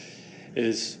It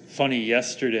is funny,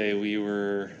 yesterday we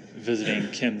were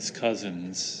visiting Kim's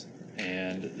cousins,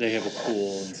 and they have a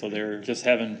pool, and so they're just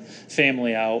having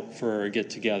family out for a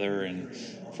get-together and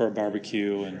for a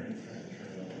barbecue, and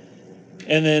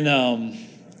then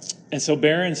and so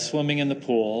Barron's swimming in the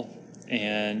pool,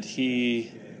 and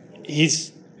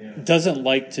he's doesn't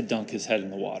like to dunk his head in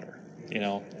the water,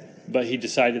 but he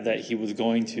decided that he was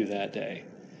going to that day.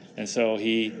 And so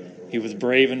he was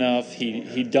brave enough.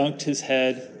 He dunked his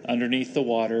head underneath the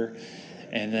water,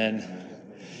 and then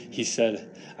he said,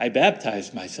 "I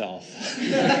baptized myself."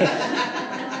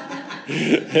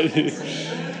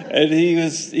 And he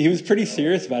was pretty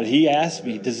serious about it. He asked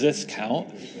me, "Does this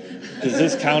count? Does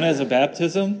this count as a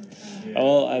baptism?"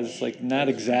 Well, I was like, "Not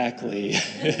exactly."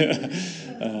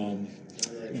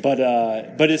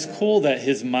 But it's cool that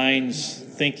his mind's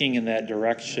thinking in that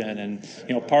direction,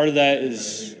 and part of that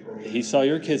is he saw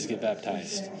your kids get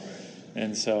baptized,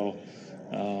 and so,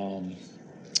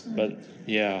 but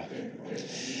yeah.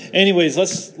 Anyways,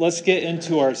 let's get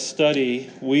into our study.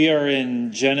 We are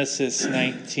in Genesis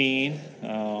 19.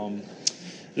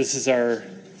 This is our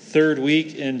third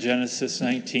week in Genesis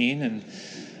 19, and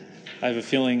I have a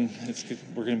feeling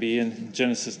we're going to be in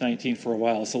Genesis 19 for a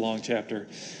while. It's a long chapter.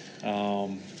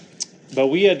 But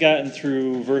we had gotten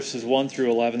through verses 1 through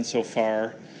 11 so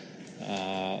far.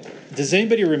 Does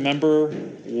anybody remember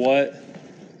what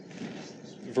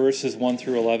verses 1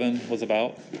 through 11 was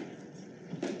about?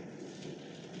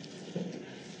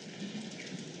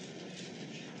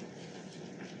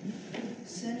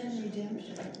 Sin and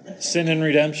redemption. Sin and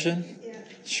redemption? Yeah.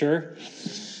 Sure.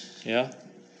 Yeah.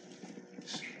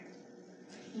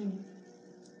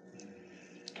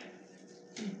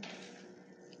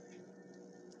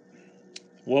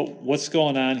 What's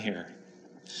going on here?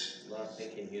 Lot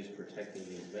thinking he was protecting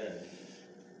these men.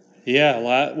 Yeah,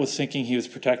 Lot was thinking he was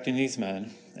protecting these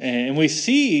men. And we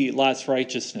see Lot's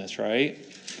righteousness, right?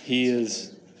 He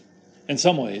is, in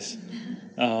some ways.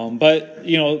 But,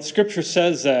 Scripture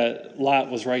says that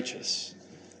Lot was righteous.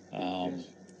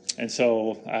 And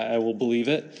so I will believe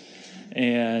it.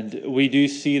 And we do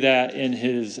see that in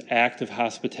his act of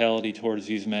hospitality towards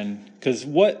these men. Because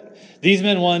these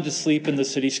men wanted to sleep in the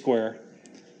city square.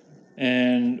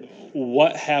 And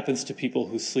what happens to people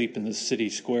who sleep in the city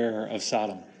square of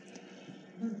Sodom?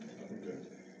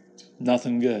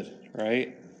 Nothing good,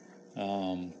 right?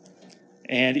 And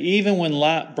even when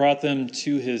Lot brought them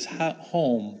to his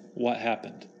home, what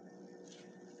happened?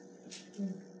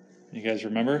 You guys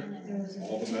remember?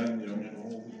 All the men, young and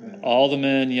old. All the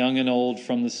men, young and old,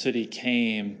 from the city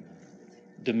came,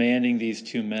 demanding these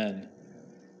two men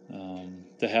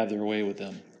to have their way with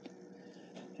them.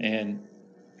 And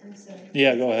I'm sorry.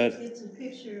 yeah, go ahead. It's a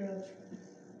picture of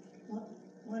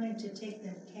wanting to take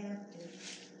them captive,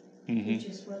 Mm-hmm. which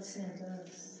is what sin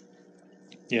does.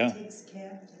 Yeah. It takes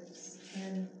captives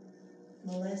and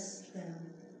molests them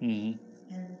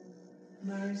Mm-hmm. and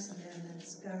mars them and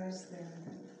scars them.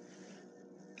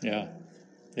 Yeah.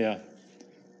 Yeah.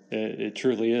 It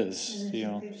truly is. And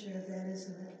there's a picture of that,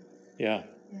 isn't it? Yeah.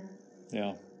 Yeah.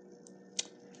 Yeah.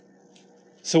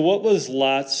 So what was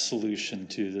Lot's solution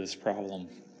to this problem?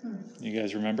 You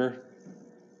guys remember?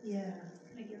 Yeah.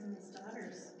 I give him his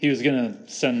daughters. He was going to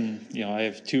send, I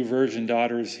have 2 virgin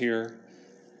daughters here.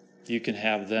 You can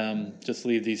have them. Just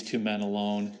leave these 2 men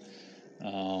alone.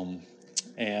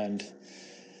 And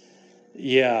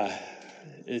yeah,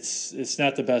 it's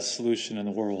not the best solution in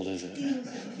the world, is it? He was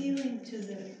appealing to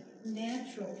the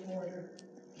natural order.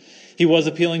 He was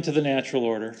appealing to the natural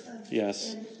order.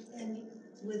 Yes. And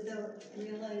without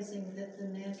realizing that the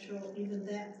natural, even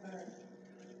that part,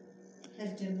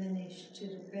 had diminished to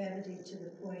depravity to the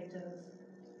point of...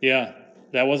 Yeah,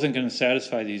 that wasn't going to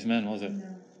satisfy these men, was it?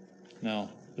 No. No.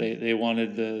 They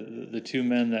wanted the 2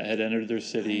 men that had entered their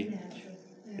city. Unnatural.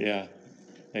 Yeah.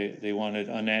 They wanted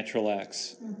unnatural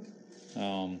acts.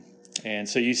 And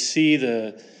so you see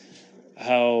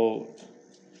how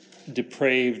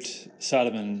depraved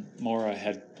Sodom and Gomorrah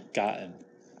had gotten.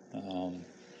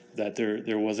 That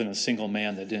there wasn't a single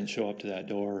man that didn't show up to that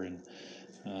door,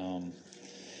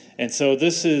 and so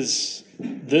this is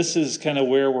kind of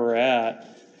where we're at.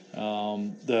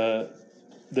 The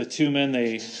 2 men,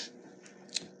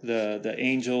 the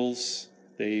angels,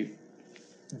 they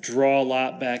draw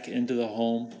Lot back into the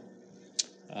home.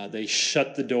 They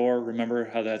shut the door. Remember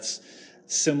how that's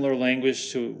similar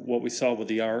language to what we saw with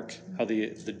the ark, how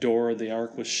the door of the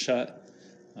ark was shut.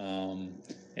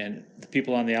 And the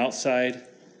people on the outside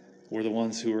were the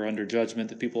ones who were under judgment.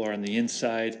 The people are on the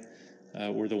inside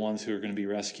were the ones who are going to be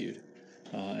rescued.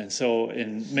 And so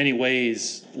in many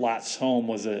ways, Lot's home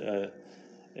was a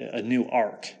new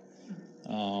ark.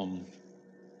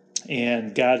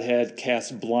 and God had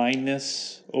cast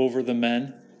blindness over the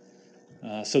men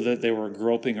so that they were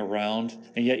groping around.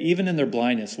 And yet, even in their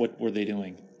blindness, what were they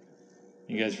doing?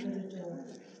 You guys,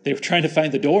 they were trying to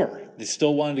find the door. They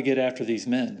still wanted to get after these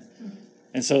men.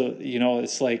 And so,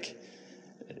 it's like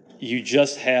you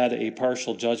just had a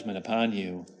partial judgment upon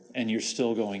you, and you're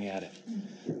still going at it.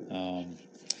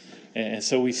 And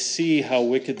so we see how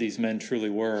wicked these men truly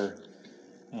were.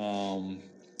 And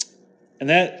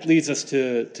that leads us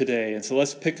to today. And so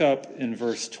let's pick up in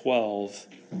verse 12.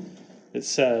 It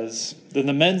says, "Then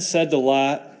the men said to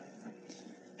Lot,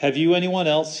 'Have you anyone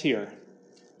else here?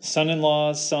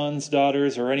 Son-in-laws, sons,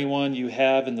 daughters, or anyone you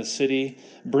have in the city?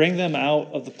 Bring them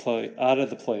out of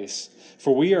the place.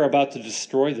 For we are about to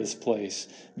destroy this place,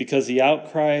 because the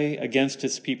outcry against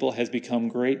its people has become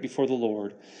great before the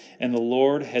Lord, and the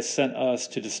Lord has sent us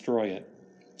to destroy it.'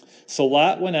 So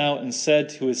Lot went out and said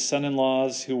to his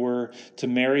son-in-laws who were to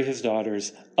marry his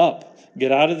daughters, 'Up,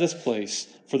 get out of this place,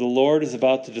 for the Lord is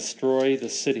about to destroy the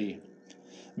city.'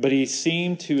 But he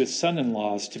seemed to his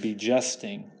son-in-laws to be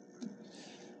jesting."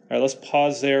 All right, let's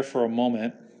pause there for a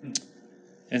moment.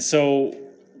 And so,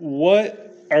 what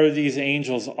are these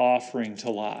angels offering to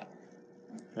Lot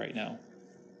right now?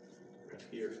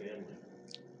 Rescue your family.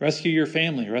 Rescue your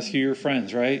family, rescue your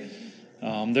friends, right?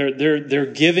 They're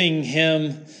giving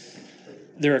him,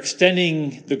 they're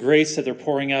extending the grace that they're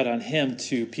pouring out on him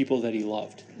to people that he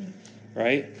loved,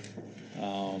 right?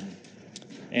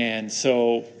 And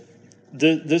so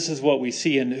this is what we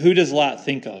see. And who does Lot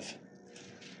think of?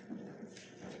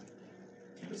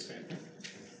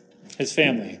 His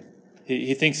family.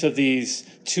 He thinks of these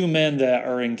two men that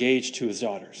are engaged to his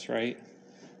daughters, right?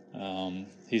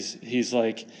 He's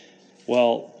like,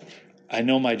 well, I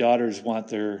know my daughters want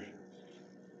their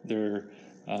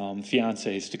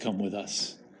fiancés to come with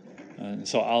us, and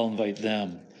so I'll invite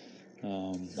them.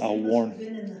 I'll warn. They must have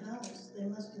been in the house. They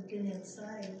must have been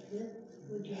inside.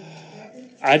 Would you expect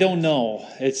it? I don't know.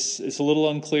 It's a little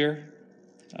unclear.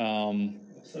 It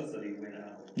says that he went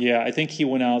out. Yeah, I think he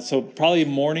went out. So probably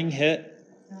morning hit,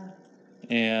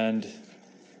 and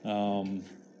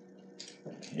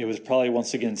it was probably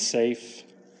once again safe.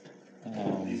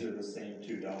 These are the same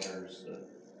two daughters that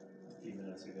a few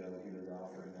minutes ago he was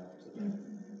offering up to them.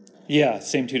 Yeah,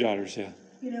 same two daughters. Yeah.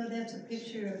 That's a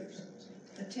picture of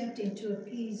attempting to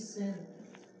appease sin.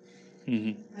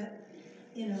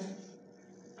 Mm-hmm.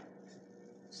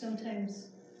 Sometimes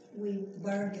we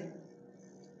bargain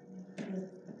with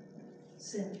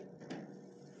sin.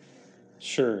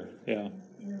 Sure. Yeah.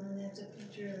 And that's a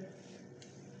picture of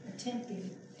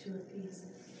attempting to appease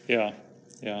it. Yeah.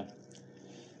 Yeah.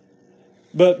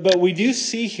 But we do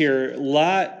see here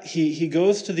Lot. He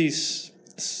goes to these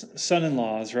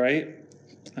son-in-laws, right,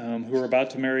 who are about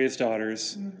to marry his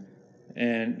daughters,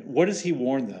 and what does he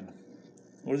warn them?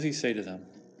 What does he say to them?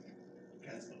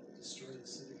 God's about to destroy the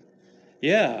city.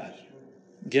 Yeah,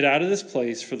 get out of this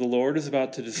place, for the Lord is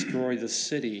about to destroy the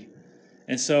city.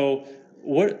 And so,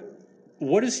 what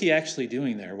is he actually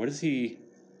doing there? What is he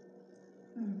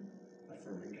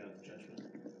Affirming God's judgment.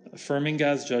 affirming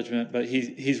God's judgment? But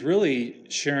he's really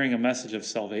sharing a message of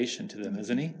salvation to them,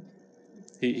 isn't he?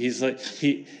 He's like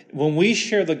when we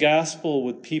share the gospel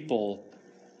with people,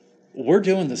 we're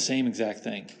doing the same exact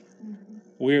thing.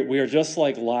 We are just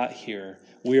like Lot here.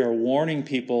 We are warning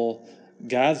people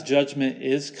God's judgment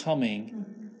is coming.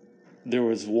 There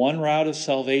was one route of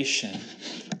salvation.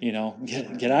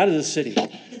 Get out of the city.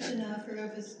 It's an offer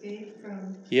of escape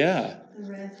from Yeah.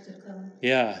 the wrath to come.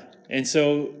 Yeah. And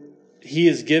so he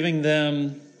is giving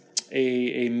them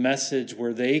a message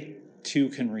where they too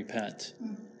can repent.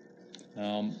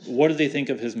 What did they think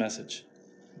of his message?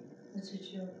 That's a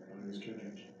joke. I was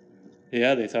kidding.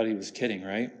 Yeah, they thought he was kidding,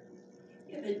 right?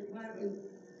 Yeah, but why would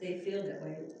they feel that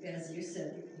way? As you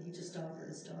said, he just offered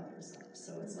his daughters up.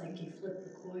 So it's like he flipped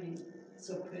the coin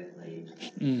so quickly.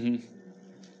 Mm-hmm.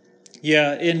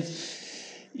 Yeah, and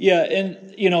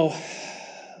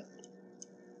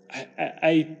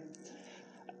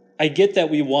I get that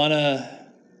we want to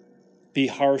be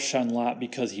harsh on Lot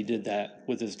because he did that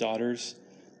with his daughters,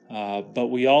 but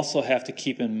we also have to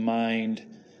keep in mind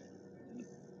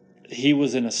he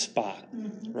was in a spot,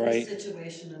 right?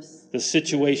 The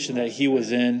situation that he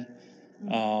was in,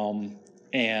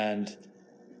 and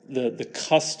the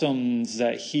customs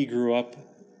that he grew up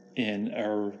in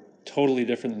are totally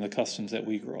different than the customs that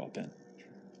we grew up in,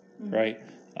 right?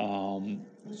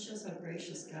 It shows how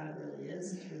gracious God really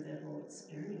is through that whole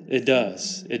experience. It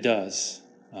does.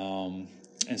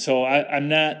 And so I'm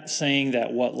not saying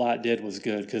that what Lot did was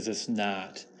good, because it's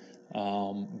not.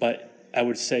 But I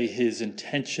would say his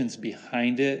intentions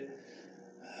behind it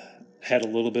had a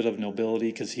little bit of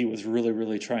nobility because he was really,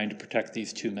 really trying to protect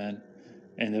these two men.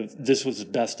 And this was the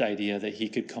best idea that he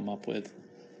could come up with.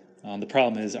 The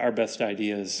problem is our best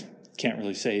ideas can't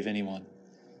really save anyone.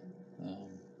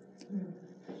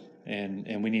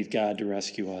 And we need God to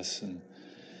rescue us. And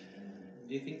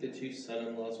Do you think the two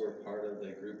son-in-laws were part of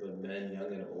the group of men,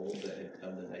 young and old, that had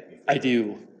come the night before? I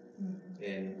do.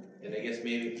 And I guess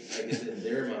in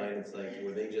their mind, it's like,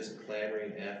 were they just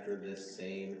clamoring after this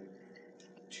same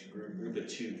group of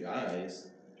two guys?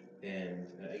 And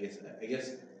I guess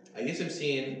I'm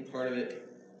seeing part of it.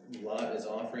 Lot is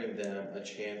offering them a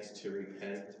chance to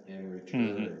repent and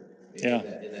return. Yeah.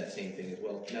 In that same thing as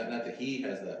well. Not that he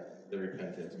has the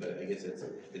repentance, but I guess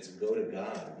it's go to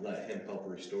God, let Him help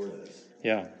restore this.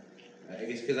 Yeah. I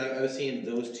guess because I was seeing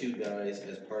those two guys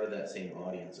as part of that same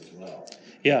audience as well.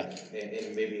 Yeah.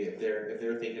 And maybe if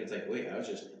they're thinking, it's like, wait, I was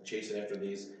just chasing after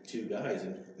these two guys,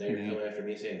 and now you're coming after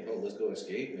me saying, oh, let's go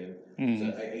escape. And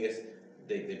so I guess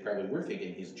they probably were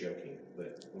thinking he's joking,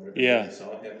 but I wonder if they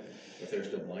saw him, if they're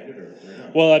still blinded or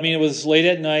not. Well, I mean, it was late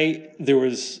at night. There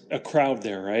was a crowd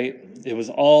there, right? It was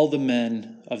all the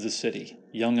men of the city,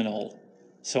 young and old.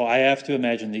 So I have to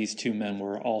imagine these two men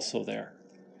were also there.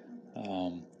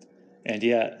 And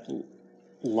yet,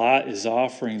 Lot is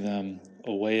offering them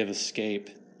a way of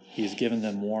escape. He's given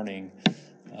them warning,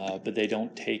 but they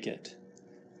don't take it.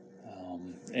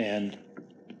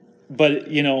 But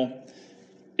you know,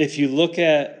 if you look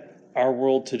at our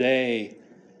world today,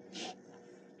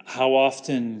 how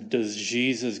often does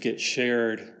Jesus get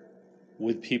shared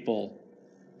with people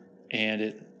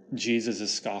and Jesus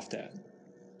is scoffed at,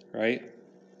 right?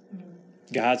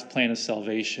 God's plan of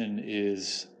salvation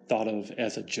is thought of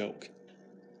as a joke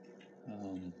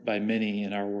by many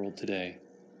in our world today.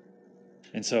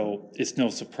 And so it's no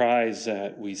surprise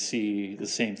that we see the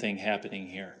same thing happening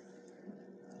here.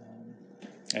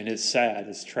 And it's sad,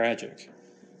 it's tragic,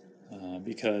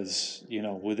 because, you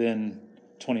know, within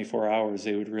 24 hours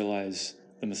they would realize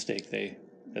the mistake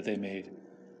that they made.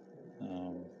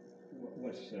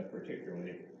 What's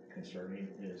particularly concerning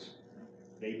is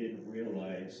they didn't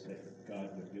realize that God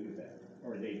would do that,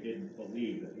 or they didn't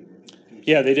believe that He would do something.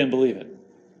 Yeah, they didn't believe it.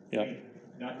 Yeah. I mean,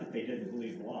 not that they didn't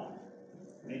believe Lot.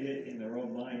 They did, in their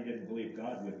own mind, didn't believe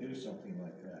God would do something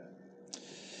like that.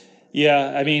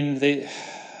 Yeah, I mean,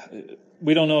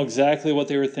 we don't know exactly what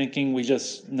they were thinking. We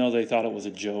just know they thought it was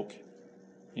a joke.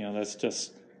 You know, that's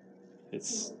just,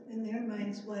 it's... Well, in their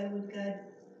minds, why would God,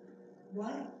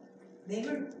 why? They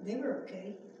were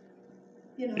okay.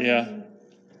 You know, Yeah. I mean,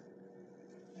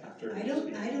 After I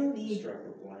don't need, struck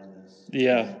with blindness,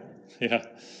 Yeah. you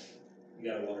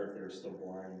gotta wonder if they were still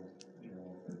blind, you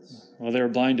know, if it's. Well, they were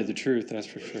blind to the truth, that's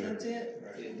for sure. that's it.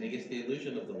 I guess the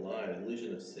illusion of the lie, the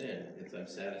illusion of sin, it's I'm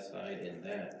satisfied in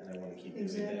that, and I want to keep doing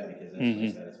that because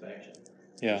that's my satisfaction.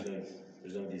 Yeah.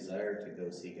 There's no desire to go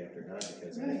seek after God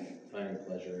because I Right. find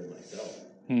pleasure in myself,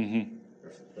 Mm-hmm. or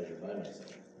pleasure by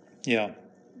myself. Yeah.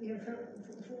 You know,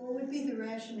 what would be the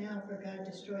rationale for God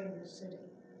destroying the city?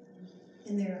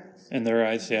 In their eyes. In their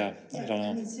eyes, yeah. I don't I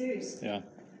know. mean, seriously. Yeah.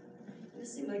 It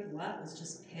seemed like Lot was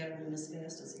just paddling as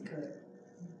fast as he could,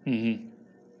 Mm-hmm.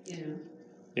 you know?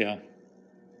 Yeah.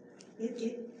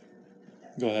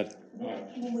 Go ahead.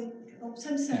 When we, I'm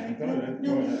sorry. Go ahead,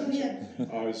 No, go go ahead. ahead.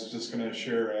 I was just gonna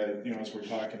share, as we're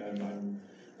talking, I'm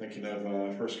thinking of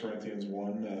 1 Corinthians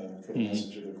 1, for the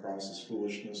message of the cross is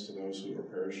foolishness to those who are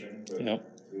perishing, but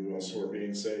Yep. to us who are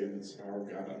being saved, it's our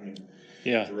God,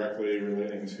 Yeah. directly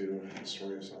relating to the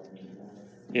story of Sodom and Gomorrah.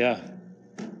 Yeah.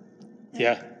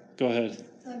 Yeah. Go ahead.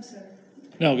 I'm sorry.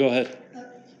 No, go ahead.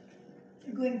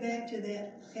 Going back to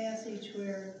that passage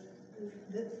where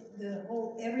the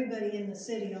whole, everybody in the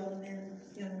city, all the men,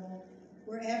 you know,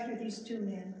 were after these two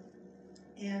men,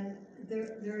 and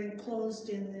they're enclosed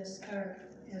in this ark,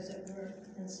 as it were,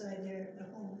 inside the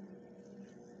home.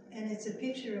 And it's a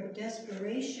picture of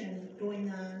desperation going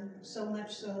on, so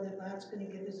much so that Lot's going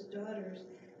to give his daughters.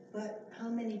 But how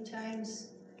many times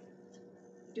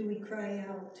do we cry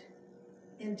out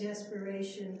in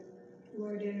desperation,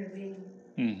 Lord, intervene?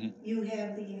 Mm-hmm. You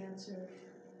have the answer.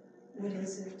 What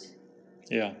is it?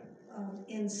 Yeah.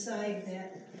 Inside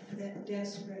that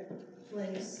desperate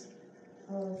place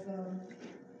of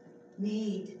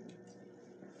need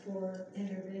for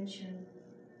intervention.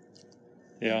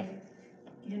 Yeah.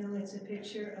 You know, it's a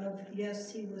picture of,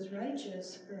 yes, he was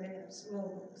righteous, perhaps.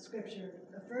 Well, Scripture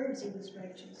affirms he was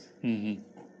righteous. Mm-hmm.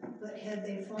 But had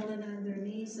they fallen on their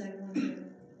knees, I wonder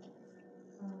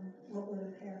what would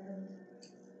have happened.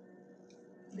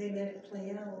 They let it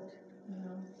play out, you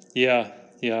know. Yeah.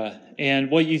 Yeah. And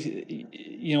what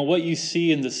you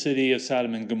see in the city of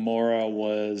Sodom and Gomorrah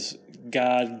was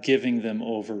God giving them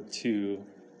over to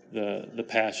the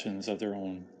passions of their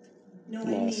own. No, I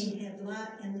Loss. mean, had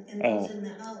Lot and Oh. those in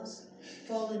the house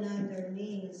fallen on their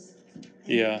knees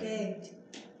Yeah. and begged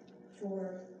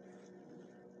for,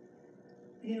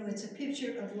 it's a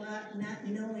picture of Lot not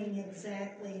knowing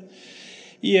exactly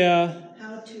Yeah,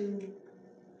 how to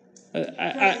I,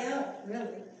 cry out, really.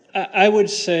 I would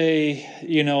say,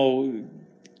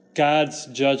 God's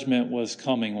judgment was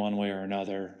coming one way or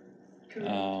another.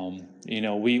 Correct.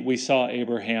 We saw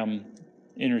Abraham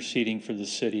interceding for the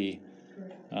city,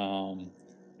 Correct.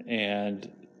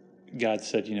 and God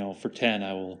said, for 10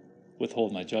 I will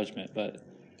withhold my judgment, but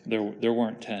there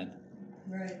weren't 10.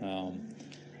 Right.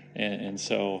 And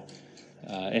so,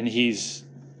 and he's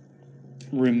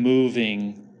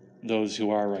removing those who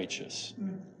are righteous.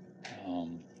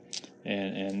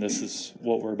 And this is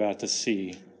what we're about to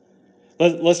see.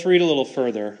 Let's read a little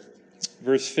further.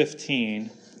 Verse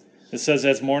 15. It says,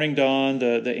 as morning dawned,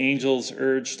 the angels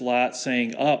urged Lot,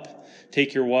 saying, up,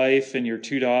 take your wife and your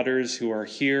 2 daughters who are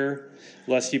here,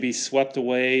 lest you be swept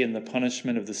away in the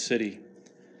punishment of the city.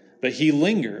 But he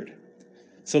lingered.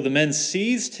 So the men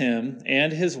seized him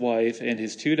and his wife and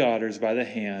his 2 daughters by the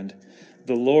hand,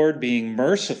 the Lord being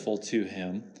merciful to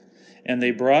him, and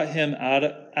they brought him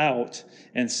out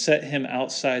and set him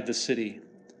outside the city.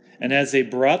 And as they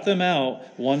brought them out,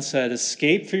 one said,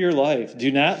 escape for your life.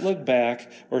 Do not look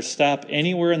back or stop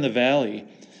anywhere in the valley.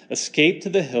 Escape to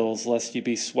the hills, lest you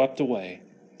be swept away.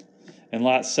 And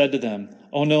Lot said to them,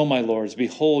 oh no, my lords,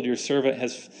 behold, your servant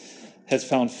has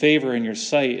found favor in your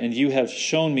sight, and you have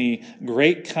shown me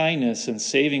great kindness in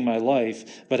saving my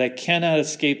life, but I cannot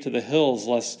escape to the hills,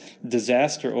 lest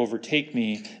disaster overtake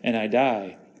me and I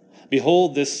die.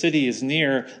 Behold, this city is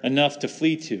near enough to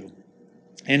flee to,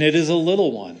 and it is a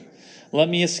little one. Let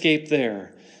me escape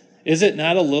there. Is it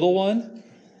not a little one?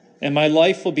 And my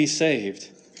life will be saved.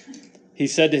 He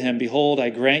said to him, behold, I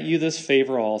grant you this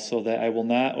favor also, that I will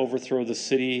not overthrow the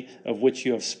city of which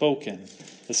you have spoken.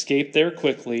 Escape there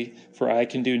quickly, for I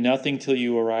can do nothing till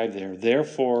you arrive there.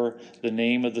 Therefore, the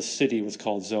name of the city was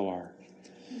called Zoar.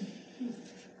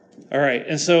 All right,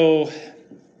 and so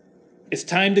it's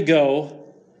time to go.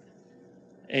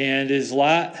 And is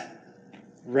Lot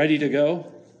ready to go?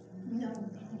 No.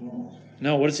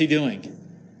 No, what is he doing?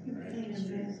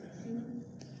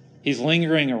 He's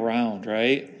lingering around,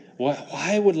 right?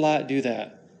 Why would Lot do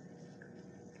that?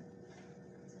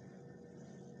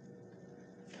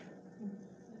 I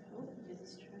hope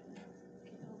he's trying to get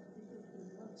all the people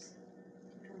who loves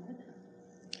to come with him.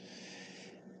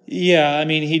 Yeah, I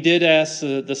mean, he did ask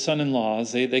the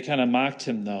son-in-laws. They kind of mocked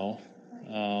him, though.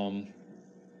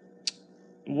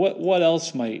 What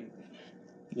else might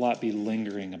Lot be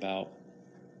lingering about?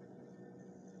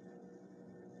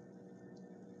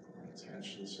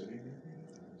 Attached to the city, maybe?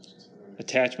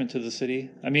 Attachment to the city?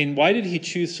 I mean, why did he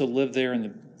choose to live there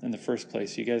in the first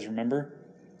place? You guys remember?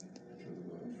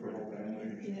 Fertile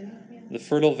Valley. Yeah. The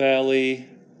fertile valley.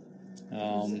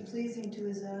 Was it pleasing to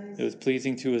his eyes? It was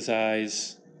pleasing to his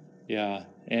eyes. Yeah.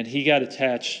 And he got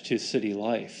attached to city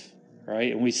life,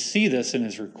 right? And we see this in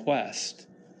his request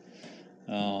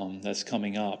that's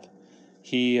coming up.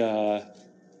 He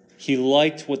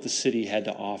liked what the city had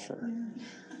to offer.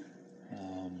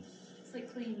 It's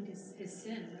like cleaning his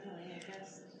sin, really, I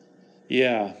guess.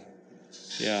 Yeah.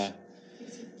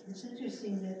 It's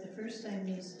interesting that the first time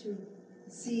these 2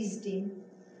 seized him,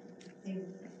 they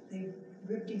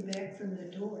ripped him back from the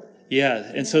door. Yeah,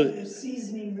 and Now so they're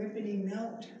seizing him, ripping him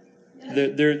out.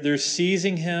 they're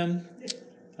seizing him.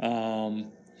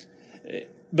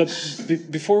 But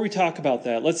before we talk about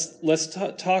that, let's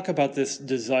talk about this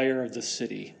desire of the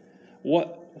city.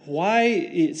 Why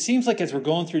it seems like as we're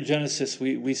going through Genesis,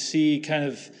 we see kind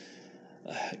of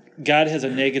God has a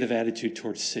negative attitude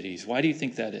towards cities. Why do you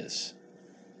think that is?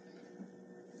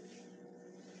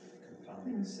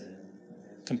 Compounding sin.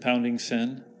 Compounding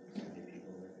sin.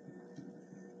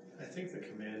 I think the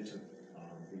command to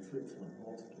be fruitful and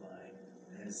multiply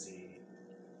has the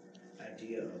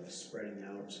idea of spreading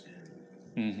out and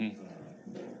Mm-hmm.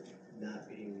 not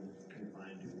being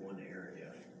confined to one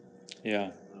area.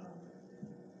 Yeah.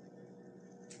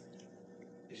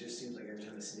 It just seems like every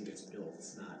time the city gets built,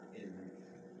 it's not in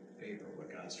favor of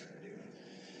what God's trying to do.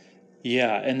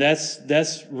 Yeah, and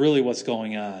that's really what's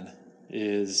going on.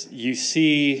 Is you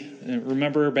see,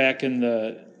 remember back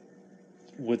in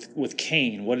with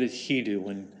Cain, what did he do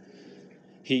when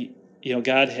he,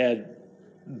 God had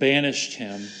banished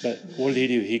him, but what did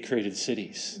he do? He created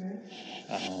cities.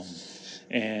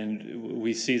 And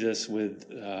we see this with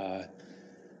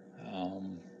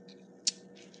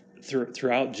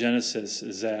throughout Genesis,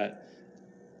 is that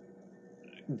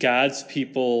God's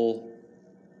people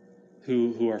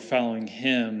who are following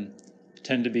him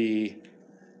tend to be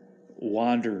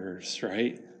wanderers,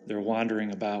 right? They're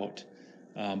wandering about.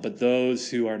 But those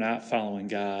who are not following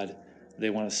God, they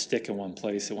want to stick in one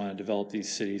place. They want to develop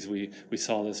these cities. We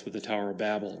saw this with the Tower of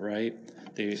Babel, right?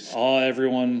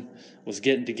 Everyone was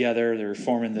getting together. They were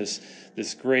forming this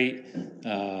great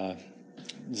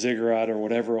ziggurat or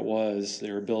whatever it was.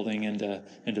 They were building into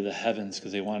the heavens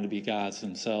because they wanted to be gods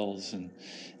themselves.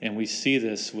 And we see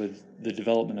this with the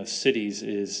development of cities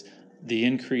is the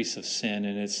increase of sin,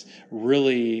 and it's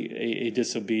really a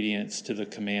disobedience to the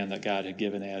command that God had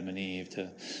given Adam and Eve to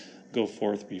go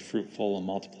forth, be fruitful, and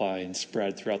multiply, and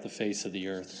spread throughout the face of the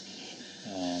earth.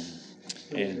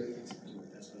 And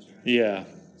yeah,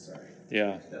 Sorry,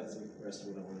 yeah, that was the rest of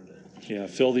what I wanted to. yeah,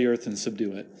 fill the earth and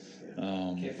subdue it.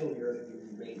 Can't fill the earth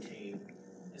if you maintain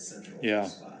a central Yeah.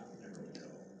 spot. Never really go.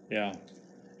 Yeah,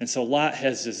 and so Lot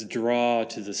has this draw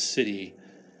to the city,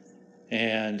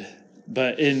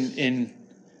 but in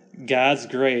God's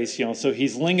grace, so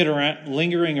he's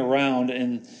lingering around,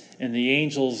 and the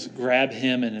angels grab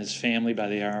him and his family by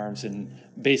the arms and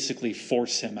basically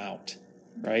force him out,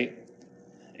 right?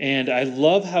 And I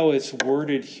love how it's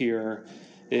worded here.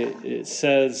 It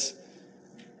says,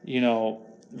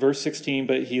 verse 16,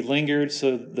 but he lingered,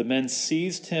 so the men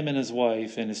seized him and his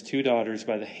wife and his 2 daughters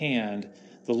by the hand,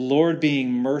 the Lord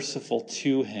being merciful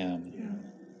to him.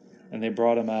 And they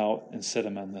brought him out and set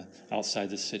him outside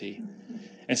the city.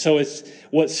 And so it's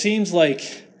what seems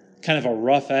like kind of a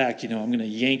rough act, I'm going to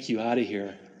yank you out of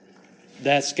here.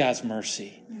 That's God's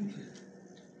mercy.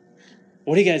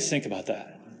 What do you guys think about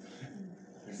that?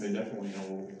 They definitely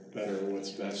know better what's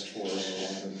best for Lot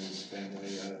and his family,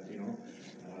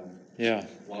 Yeah.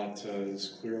 Lot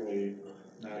is clearly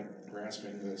not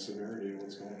grasping the severity of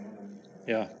what's going on.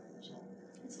 Yeah. So.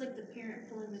 It's like the parent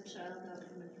pulling the child out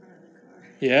from in front of the car.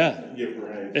 Yeah. Yeah,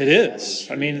 right. It is.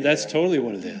 I mean, that's totally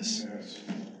what it is. Yes.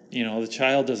 The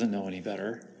child doesn't know any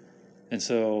better. And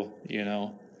so,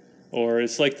 or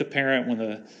it's like the parent when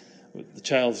the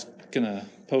child's going to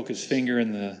poke his finger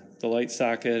in the light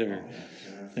socket or,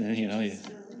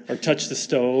 or touch the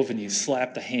stove and you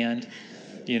slap the hand,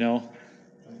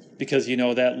 because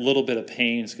that little bit of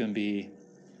pain is going to be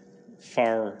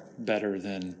far better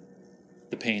than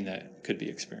the pain that could be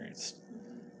experienced.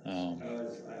 I always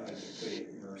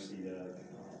equate mercy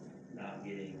to not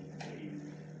getting what you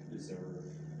deserve,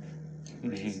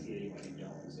 grace getting what you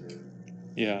don't deserve.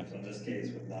 Yeah. So in this case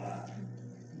with Lot,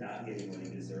 not getting what he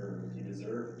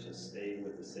deserved to stay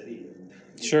with the city and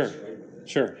get Sure. destroyed with it.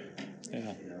 Sure.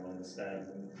 Yeah. Instead,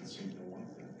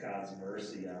 God's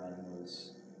mercy on him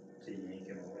was to yank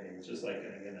him away. It's just like,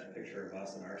 again, that picture of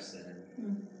us and our sin.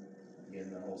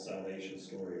 Again, the whole salvation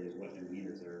story is what do we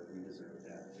deserve? We deserve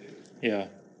that too. Yeah.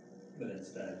 But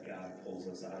instead, God pulls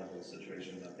us out of those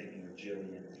situations. I'm thinking of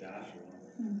Jillian and Joshua,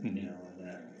 and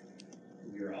that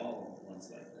we were all once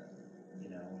like that,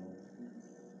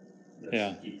 Let's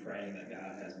Yeah. keep praying that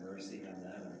God has mercy on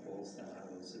them and pulls them out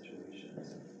of those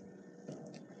situations.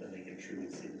 Then they can truly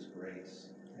see His grace.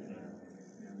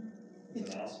 It's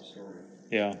an awesome story.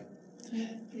 Yeah.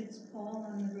 It's Paul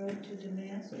on the road to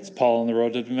Damascus. It's Paul on the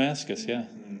road to Damascus. Yeah.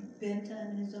 Bent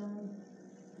on his own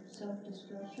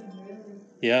self-destruction, really.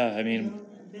 Yeah. I mean,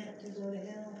 Bent to go to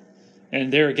hell.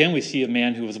 and there again, we see a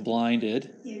man who was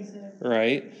blinded, Exactly.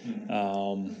 right,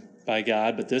 by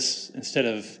God. But this, instead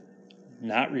of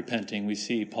not repenting, we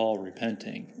see Paul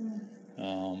repenting.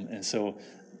 And so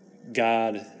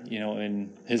God,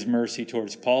 in His mercy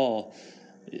towards Paul,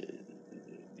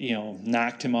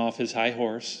 knocked him off his high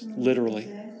horse, literally,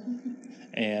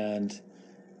 and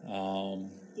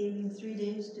Gave him 3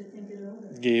 days to think it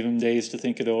over. gave him days to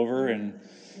think it over, and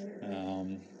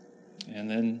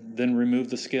then removed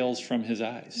the scales from his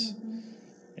eyes.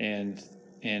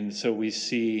 And so we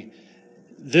see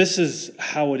this is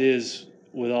how it is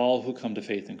with all who come to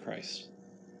faith in Christ.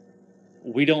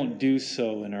 We don't do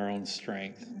so in our own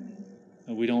strength.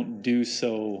 We don't do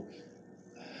so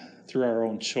through our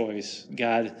own choice.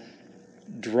 God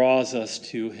draws us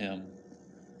to Him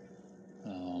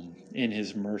in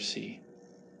His mercy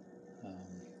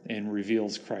and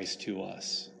reveals Christ to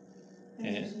us.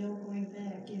 And there's no going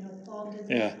back. Paul did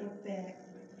Yeah. not look back.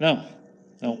 No.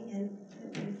 And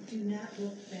do not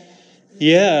look back.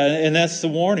 Yeah, and that's the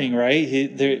warning,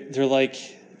 right? They're like,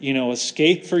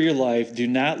 escape for your life. Do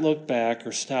not look back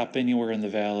or stop anywhere in the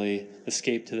valley.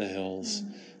 Escape to the hills.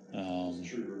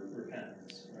 True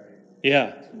repentance, right?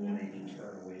 Yeah, Wanting to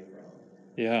turn away from.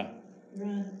 yeah,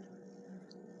 Run.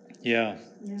 yeah.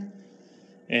 Yeah.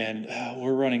 And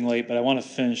we're running late, but I want to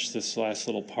finish this last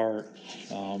little part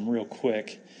real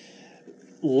quick.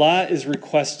 Lot is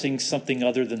requesting something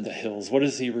other than the hills. What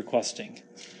is he requesting?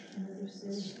 Another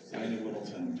city. Tiny little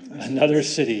town. Another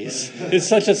city. It's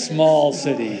such a small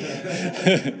city.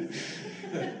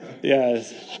 Yeah,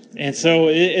 and so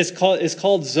it's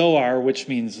called Zoar, which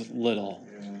means little.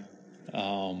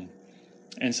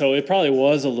 And so it probably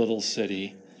was a little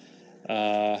city.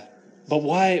 But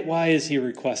why is he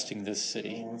requesting this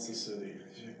city? Oh, it's a city.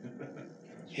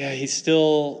 Yeah, he's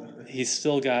still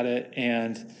got it,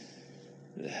 and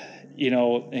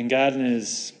and God in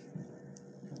his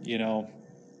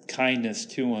kindness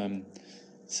to him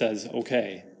says,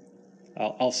 okay,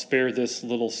 I'll spare this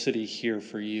little city here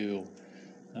for you,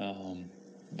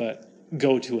 but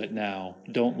go to it now.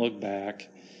 Don't look back,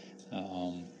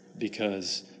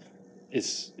 because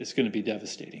it's going to be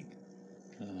devastating.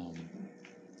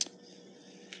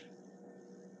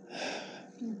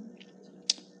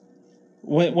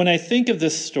 When I think of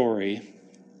this story,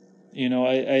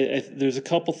 there's a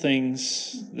couple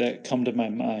things that come to my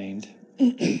mind.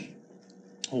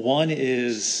 One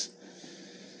is,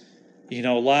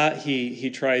 Lot, he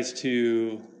tries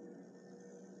to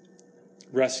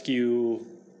rescue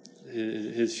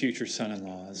his future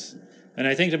son-in-laws. And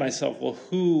I think to myself, well,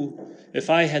 if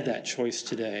I had that choice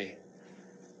today,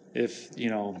 if,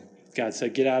 God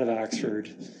said, get out of Oxford,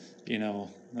 I'm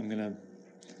going to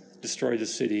destroy the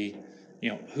city,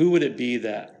 who would it be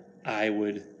that I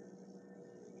would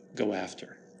go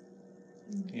after?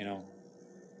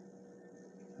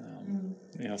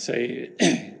 Say,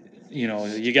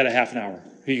 you got a half an hour.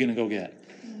 Who are you going to go get?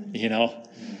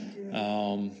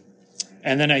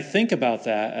 And then I think about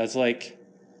that as like,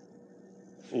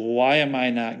 why am I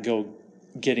not go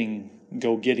getting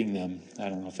them? I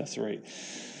don't know if that's the right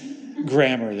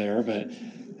grammar there, but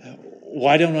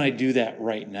why don't I do that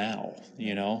right now?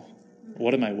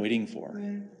 What am I waiting for?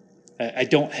 Right. I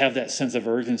don't have that sense of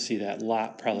urgency that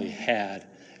Lot probably had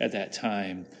at that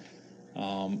time.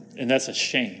 And that's a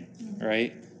shame,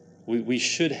 right? We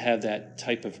should have that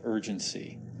type of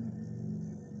urgency.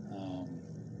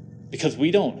 Because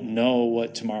we don't know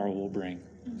what tomorrow will bring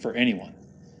for anyone.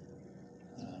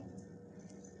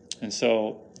 And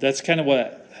so that's kind of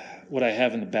what I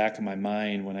have in the back of my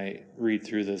mind when I read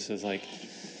through this is like,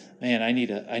 man, I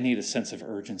need a sense of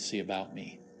urgency about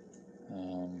me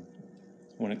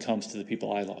when it comes to the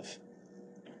people I love.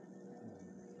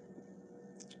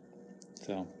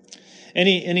 So,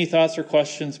 any thoughts or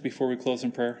questions before we close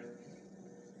in prayer?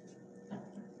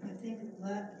 I think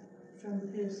Lot from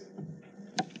his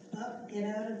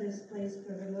get out of this place,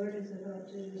 for the Lord is about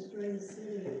to destroy the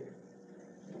city.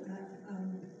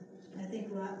 I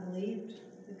think Lot believed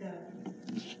the God.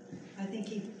 I think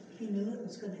he knew it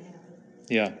was going to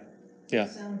happen. Yeah.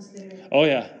 Sounds there. Oh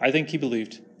yeah, I think he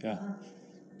believed. Yeah.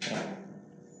 Yeah.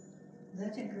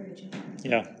 That's encouraging.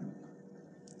 Yeah.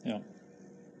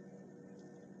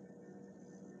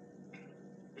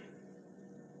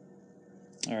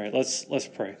 All right, let's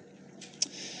pray.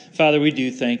 Father, we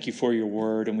do thank you for your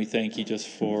word, and we thank you just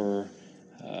for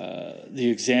the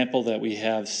example that we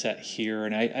have set here.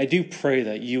 And I do pray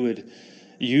that you would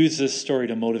use this story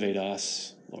to motivate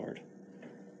us, Lord.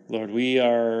 Lord, we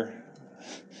are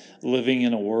living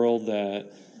in a world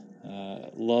that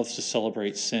loves to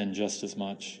celebrate sin just as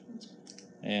much.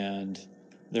 And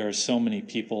there are so many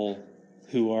people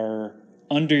who are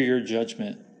under your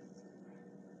judgment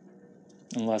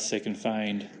unless they can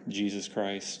find Jesus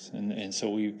Christ. And so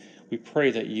we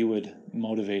pray that you would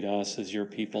motivate us as your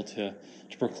people to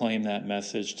proclaim that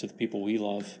message to the people we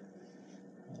love.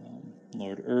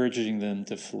 Lord, urging them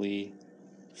to flee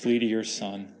to your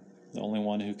Son, the only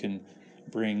one who can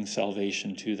bring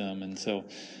salvation to them. And so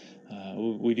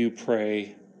we do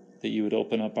pray that you would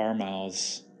open up our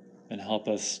mouths and help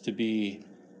us to be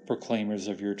proclaimers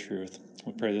of your truth.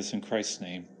 We pray this in Christ's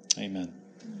name. Amen.